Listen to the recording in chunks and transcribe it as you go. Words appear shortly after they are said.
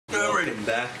Welcome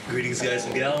back. Greetings, guys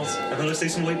and gals. Another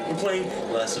Station Wait. We're playing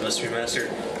Last of Us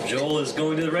Remastered. Joel is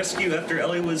going to the rescue after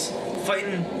Ellie was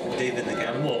fighting David the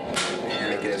cannibal.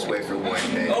 Making his way through one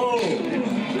day. Oh!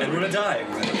 And we're gonna die.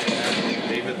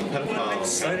 David the pedophile. What an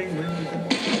exciting movie.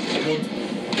 Well,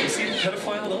 is he a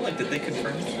pedophile though? Like, did they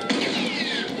confirm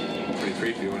it? Pretty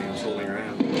creepy when he was holding her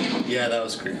hand. Yeah, that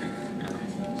was creepy.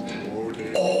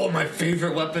 Oh, my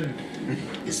favorite weapon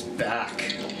is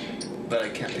back. But I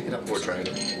can't pick it up. We're trying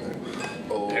to.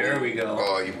 Oh. There we go.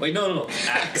 Oh, you. Wait, no.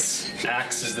 Axe.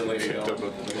 Axe is the way to go.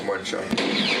 One shot.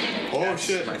 Oh, Axe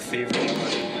shit. is my favorite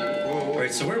weapon.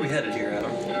 Alright, so where are we headed here,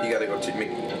 Adam? You gotta go to make.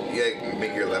 You gotta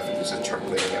make your left. There's a truck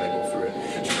there. You gotta go through it.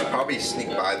 You should probably sneak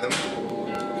by them.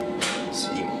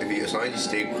 See, as long as you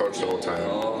stay crouched the whole time.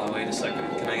 Oh, wait a second.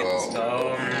 Can I get this?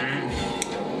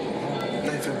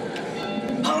 Knife him.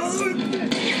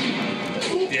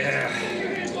 Yeah.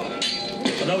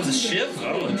 Oh, that was a shiv?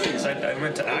 Oh, jeez. I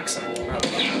meant to axe him. Take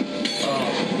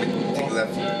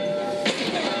left.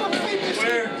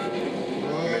 Where?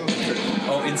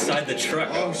 Oh, inside the truck.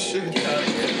 Oh, shit. Get out of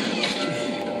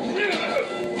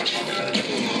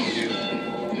here.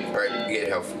 Alright, you get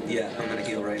health. Yeah, I'm gonna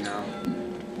heal right now.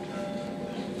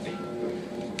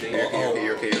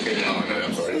 You're okay. Oh, no,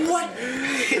 I'm sorry. What?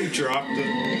 He dropped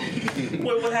it.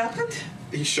 Wait, what happened?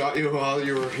 He shot you while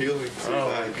you were healing. Oh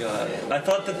my god. I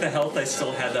thought that the health I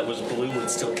still had that was blue would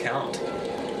still count. I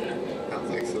don't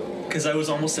think so. Because I was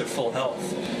almost at full health.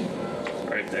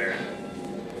 Right there.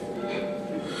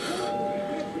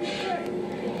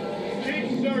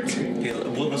 Okay,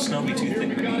 will the snow be too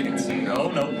thick?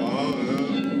 No, no. Oh,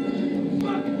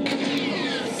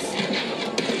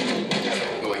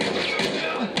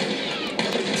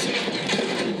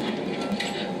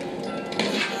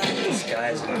 This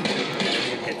guy's gonna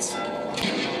hits.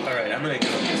 Alright, I'm gonna go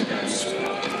with this guy.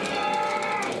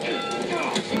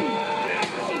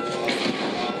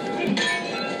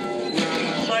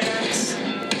 My axe!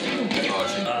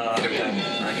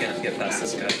 I can't get past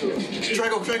this guy. Try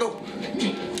go.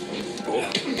 Oh,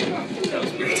 that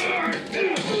was weird.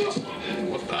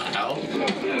 what the hell?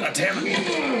 Ah, damn it!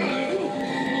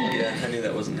 Yeah, I knew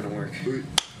that wasn't gonna work.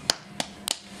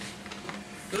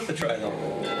 Worth a try though.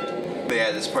 But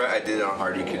yeah, this part I did it on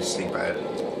hard. You could sneak by it.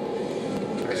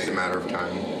 It's just a matter of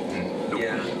time.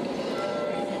 Yeah.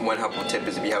 One helpful tip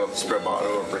is if you have a spray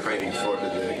bottle or behind floor to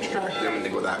the extract them, they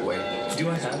go that way. Do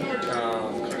I have it?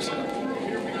 Of course not.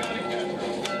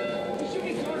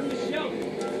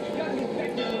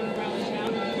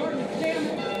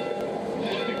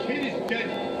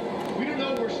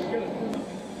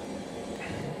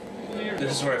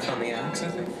 This is where I found the axe, I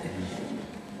think.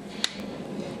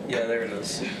 Yeah, there it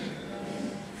is.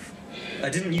 I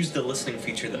didn't use the listening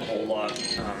feature that whole lot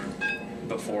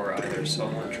before either, so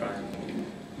I want to try and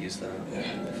use that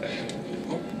effect.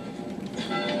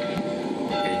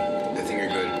 Okay, I think you're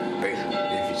good. Right?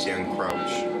 If you see him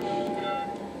crouch,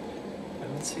 I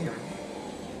don't see him.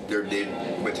 they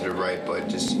went to the right, but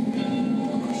just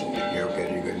you're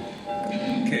okay. You're good.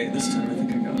 Okay, this time I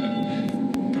think I got it.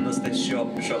 Unless they show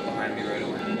up behind me right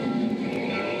away.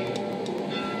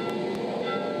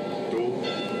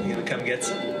 You gonna come get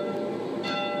some?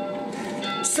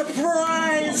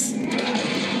 Surprise!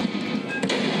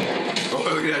 Oh,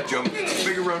 look at that jump!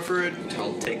 Make a run for it.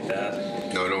 I'll take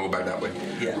that. No, don't go back that way.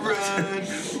 Yeah.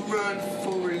 Run,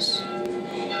 Forrest.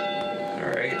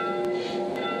 Alright.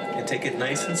 And take it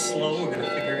nice and slow. We're gonna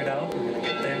figure it out. We're gonna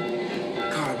get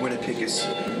there. God, when it pick is.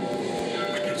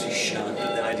 As you shun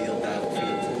the ideal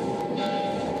battlefield.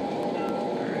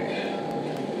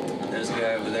 Alright. There's a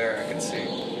guy over there I can see.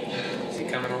 Is he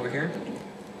coming over here?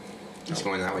 He's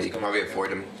going that way. You can probably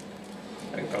avoid him.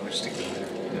 I can probably just stick him there.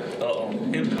 Uh-oh.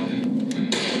 Him no.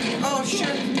 Oh, shit!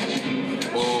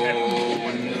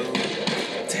 Oh, no.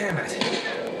 Damn it.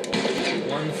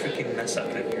 One freaking mess up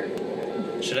in here.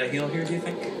 Should I heal here, do you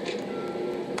think?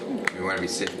 You want to be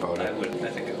safe about I it. would. I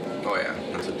think I would. Oh, yeah.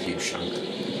 That's a huge chunk.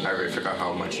 I already forgot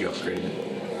how much you upgraded.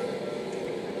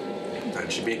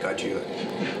 That should be a got you.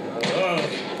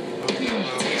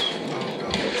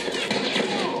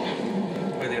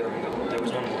 Where'd the other one go? There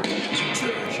was one more.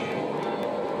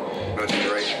 No, to the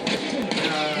right.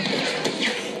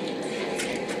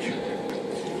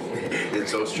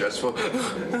 It's so stressful. There's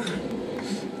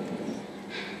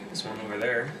one over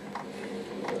there.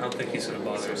 I don't think he's gonna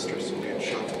bother us. You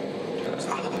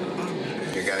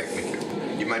gotta make it.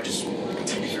 You might just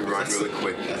if you run really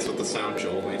quick. That's what the sound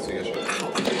Joel makes you get shot.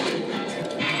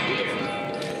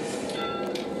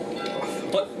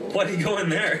 Why do you go in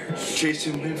there? Chase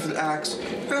him in for the axe.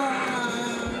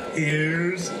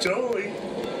 Here's Jolie.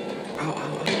 Ow.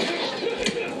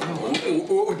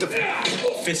 What the?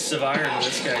 fists of iron in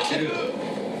this guy too.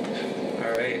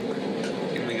 Alright.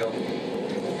 In we go.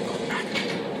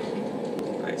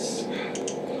 Nice.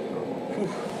 Whew.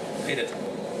 Made it.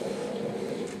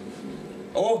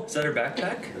 Oh, is that her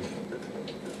backpack?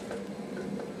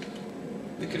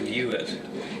 We can view it.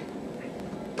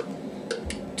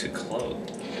 To close.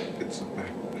 It's back.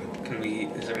 Can we,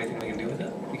 is there anything we can do with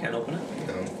it? We can't open it?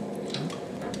 No.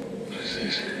 What is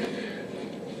this?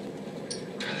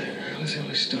 What's all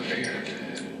this stuff here?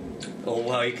 Oh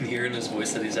wow, you can hear in his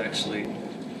voice that he's actually,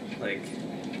 like,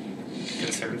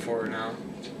 concerned for her now.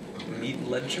 Meat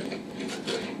ledger?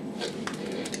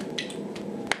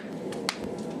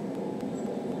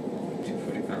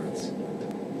 240 pounds.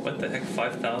 What the heck,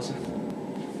 5,000?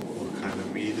 What kind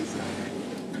of meat is that?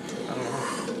 I don't know.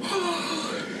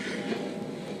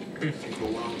 Go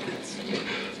wild, kids.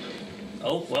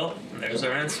 Oh, well, there's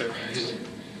our answer.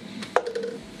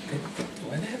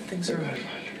 Why the heck things are on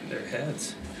their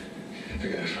heads? I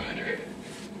gotta find her.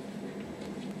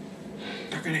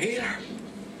 They're gonna eat her.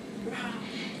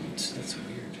 That's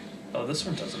weird. Oh, this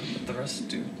one doesn't, but the rest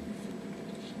do.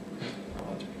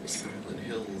 Odd. Silent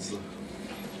Hills.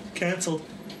 Cancelled.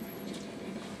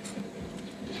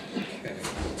 Okay.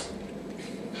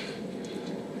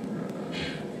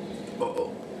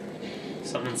 Uh-oh.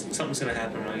 Something's gonna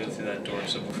happen when I go through that door.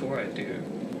 So before I do,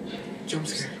 Jump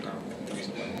scare. no.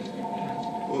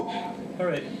 Oh. All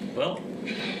right. Well,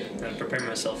 I'm preparing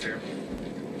myself here.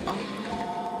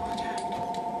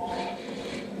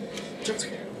 Jump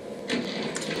scare.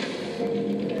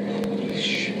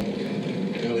 Shh.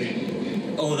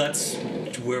 Billy. Oh, that's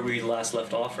where we last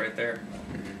left off, right there.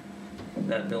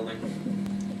 That building.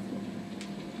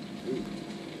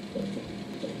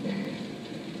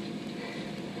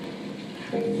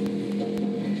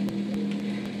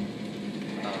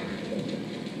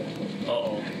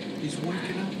 Uh-oh. He's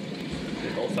waking up. They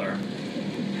both are.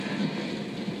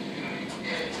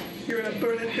 You're in a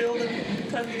burning building.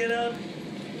 Time to get out.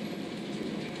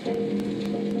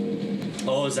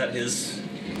 Oh, is that his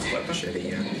weapon? Machete,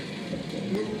 yeah.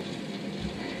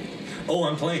 Oh,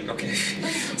 I'm playing. Okay.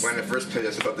 When I first played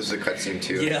this, I thought this was a cutscene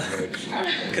too. Yeah. Like,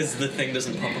 Because the thing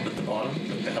doesn't pop up at the bottom,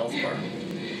 like the health bar.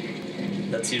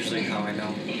 That's usually how I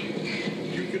know.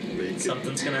 You could make it.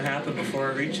 Something's gonna happen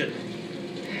before I reach it.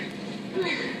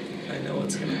 I know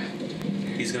what's gonna.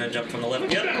 He's gonna jump from the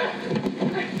left. Yep.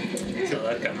 So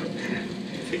that got him.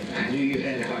 I knew you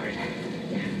had heart.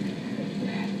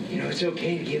 You know, it's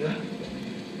okay to give up.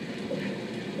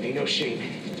 Ain't no shame in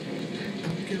it.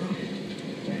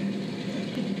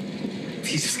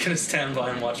 He's just gonna stand by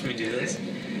and watch me do this.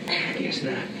 Guess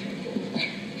not.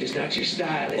 It's not your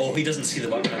style. Oh, he doesn't see the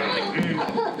weapon.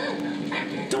 I'm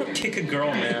like, don't kick a girl,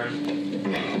 man.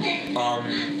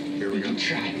 Here we go.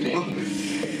 Try me.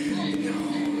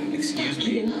 Excuse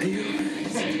me. Are you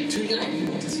too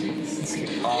young to see this?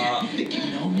 Think you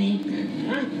know me?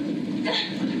 Huh?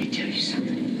 Let me tell you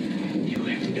something. You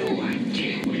have no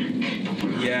idea what I'm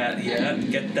capable of. Yeah,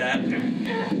 get that.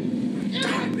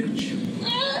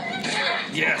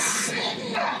 Yes.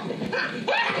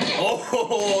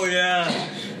 Oh yeah.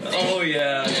 Oh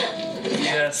yeah.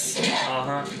 Yes.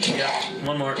 Uh-huh. Yeah.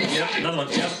 One more. Yep. Another one.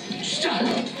 Yep.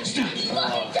 Stop! Stop!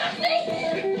 Oh.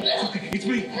 It's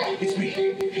me! It's me!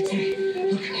 It's me!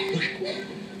 Look! Look!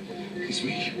 It's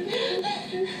me.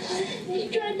 He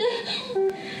tried to.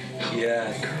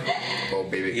 Yeah. oh,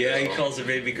 baby girl. Yeah, he calls her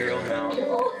baby girl now.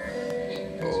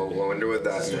 Oh, I wonder what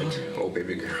that meant. Oh,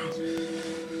 baby girl.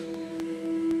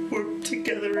 We're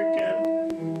together again.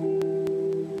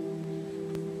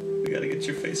 We gotta get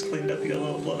your face cleaned up. You got a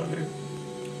little blood on there.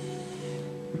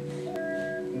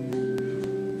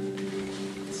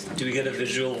 Do we get a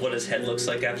visual of what his head looks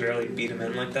like after Ellie beat him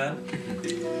in like that?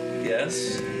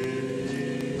 Yes?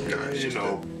 No, it's just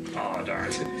No. Aw, darn.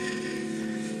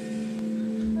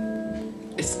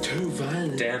 It's too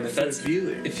violent. Damn, if for that's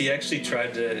viewers. if he actually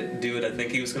tried to do what I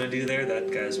think he was gonna do there,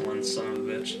 that guy's one son of a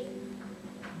bitch.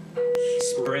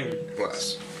 Spring.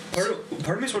 What?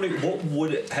 Part of me's wondering what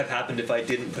would have happened if I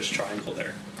didn't push triangle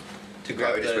there to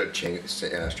grab Probably just the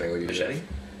would have strangle you. machete.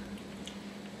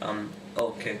 Oh,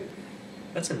 okay,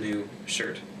 that's a new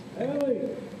shirt. Ellie!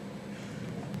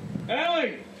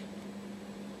 Ellie!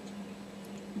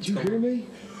 Did you hear me?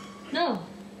 No.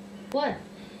 What?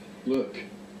 Look.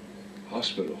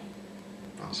 Hospital.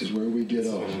 This is where we get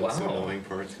off. What's the Wow. annoying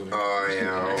part's going Oh,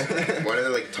 yeah. One of the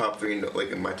like top three,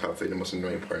 like in my top three, the most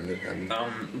annoying part of it.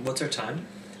 What's our time?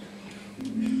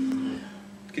 Can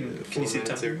you see the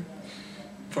time? Here?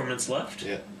 4 minutes left.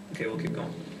 Yeah. Okay, we'll keep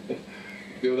going.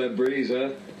 Feel that breeze,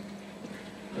 huh?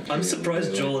 I'm surprised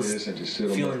Like Joel this, is I just sit on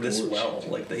my feeling this porch, well,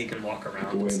 like that he can walk Take around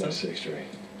away and my stuff. 6 string.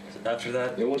 After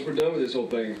that, And once we're done with this whole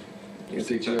thing, I'm gonna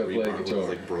teach you how to play Rebar guitar.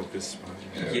 like broke his spine.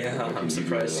 yeah, I'm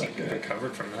surprised like you that.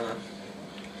 recovered from that.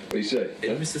 What do you say?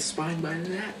 It missed his spine by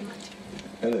that much.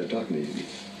 Hello, talking to you.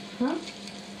 Huh?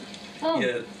 Oh.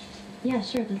 Yeah, Yeah,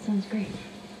 sure. That sounds great.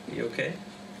 you okay?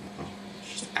 Oh,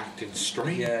 she's acting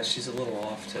strange. Yeah, she's a little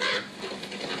off today.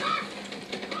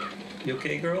 You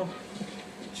okay, girl?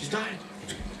 She's dying.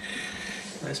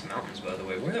 Nice mountains, by the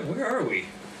way. Where are we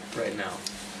right now?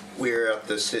 We're at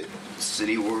the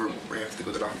city where we have to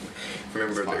go to the doctor.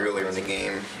 Remember the earlier in the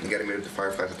game, you gotta meet up the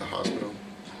Fireflies at the hospital.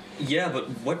 Yeah, but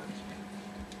what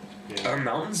Yeah. are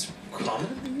mountains common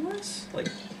in the U.S.? Like,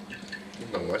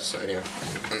 On the west side, yeah.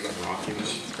 And the Rocky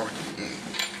Mountains.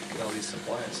 get all these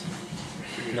supplies.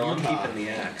 No, I'm Utah. keeping the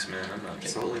axe, man. I'm not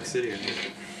Salt getting Lake City, I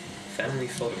think. family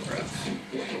photograph.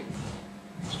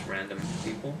 Just random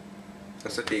people.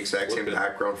 That's like the exact same Flip it.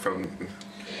 background from.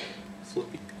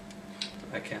 Flippy.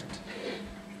 I can't.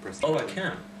 Press Oh, I button.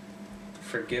 can.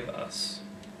 Forgive us.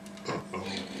 Uh-oh.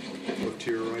 Look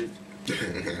to your right.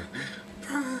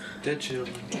 Dead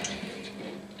children.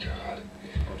 God.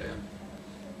 Oh, damn.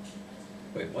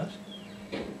 Wait, what?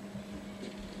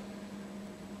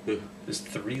 Ugh. There's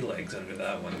 3 legs under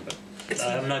that one, but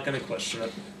I'm not gonna question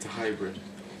it. It's a hybrid.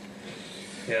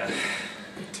 Yeah.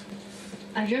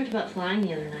 I dreamt about flying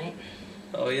the other night.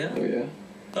 Oh, yeah? Oh yeah.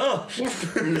 Oh! Yeah.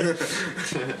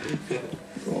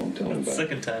 Go on, tell him about it.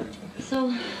 Second time.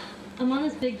 So, I'm on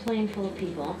this big plane full of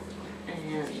people,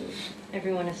 and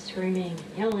everyone is screaming and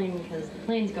yelling because the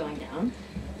plane's going down.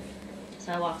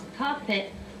 So I walk to the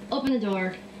cockpit, open the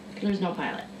door, there's no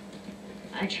pilot.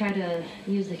 I try to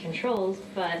use the controls,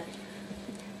 but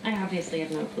I obviously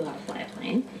have no clue how to fly a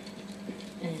plane.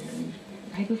 And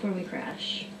right before we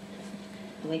crash,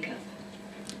 I wake up.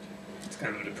 It's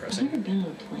kind of I've depressing. never been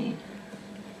on a plane.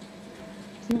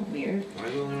 Isn't that weird? Am I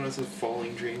the only one that says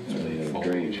falling dreams? Oh, yeah, Falling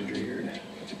dreams are dreams. weird.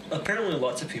 Apparently,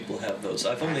 lots of people have those.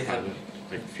 I've only had. it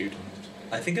like a few times.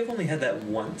 I think I've only had that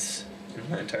once in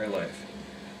my entire life.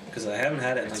 Because I haven't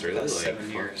had it in like It's the really past like 7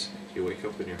 fun. years. You wake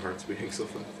up and your heart's beating so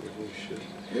fast. Like, holy shit.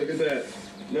 Look at that.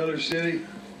 Another city.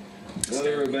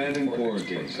 Another abandoned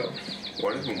quarantine. So,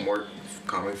 One of the more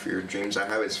common for your dreams I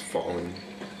have is falling.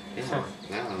 Yeah, Huh.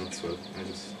 yeah, that's what I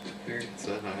just weird.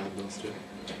 said. I had those too.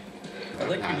 I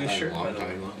like your new Had shirt, a long by the way.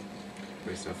 time though. I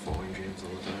used to have falling dreams all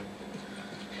the time.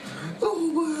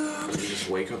 Oh, You just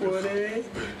wake up and What a...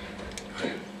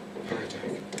 heart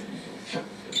attack.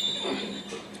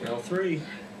 L3.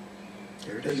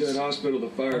 there it There's that is. hospital the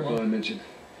Firefly mentioned.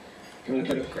 Come on, Look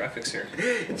kiddo. at the graphics here.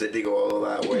 It's like they go all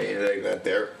that way and they got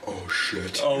there. Oh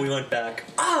shit. Oh, we went back.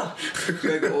 Ah! We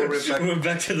gotta go all the way We back. went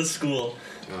back to the school.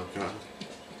 Oh god.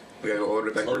 We gotta go all the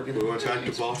way back. Logan. We went back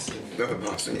to Boston No,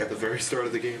 Boston, yeah. at the very start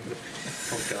of the game.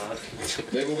 Oh, God.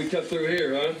 Maybe we cut through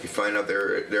here, huh? You find out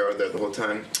they're out there the whole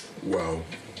time. Wow.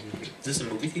 Is this a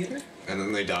movie theater? And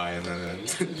then they die, and then I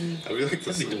feel like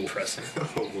this That'd be is depressing.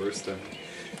 the worst time.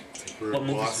 It's like we're What in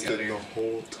movies Boston we got the here?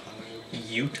 whole time.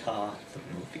 Utah, the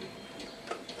movie.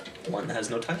 One that has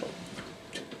no title.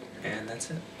 And that's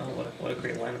it. Oh, what a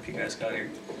great lineup you guys got here.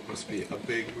 Must be a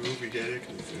big movie theater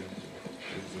because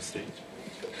it's the stage.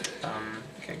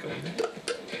 Can't go in there.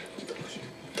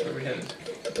 Where are we headed?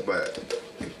 But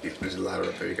there's a ladder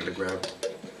up there you gotta grab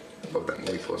above that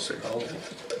movie poster. Oh,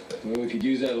 Well, we could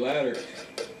use that ladder.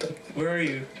 where are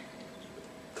you?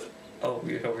 Oh,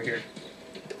 you're over here.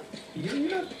 You're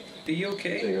not... Are you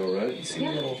okay? Thing all You right? seem a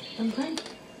Yeah. little I'm fine.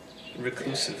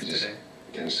 reclusive Just today.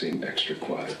 kind of seem extra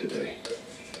quiet today.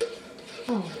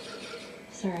 Oh,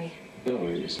 sorry. No,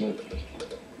 it's not.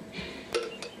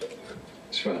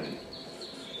 It's fine.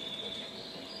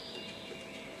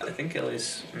 I think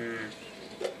Ellie's...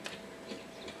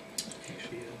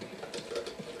 Actually,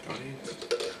 audience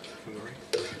from the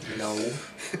right. No.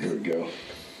 Here we go.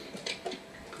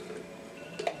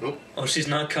 Nope. Oh, she's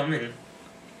not coming.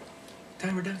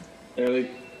 Timer done.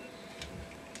 Ellie,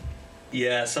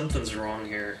 Yeah, something's wrong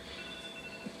here.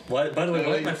 Why? By the way,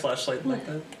 why is my flashlight like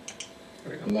that?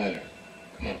 There we go. ladder.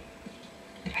 Right.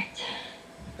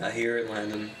 I hear it,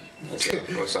 Landon. We'll see.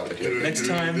 We'll stop it here. Next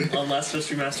time on Last of Us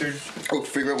Remastered, Oh,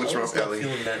 figure out what's wrong Ellie's with not Ellie.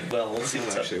 feeling that well. We'll see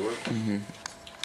what's up. Actually worked.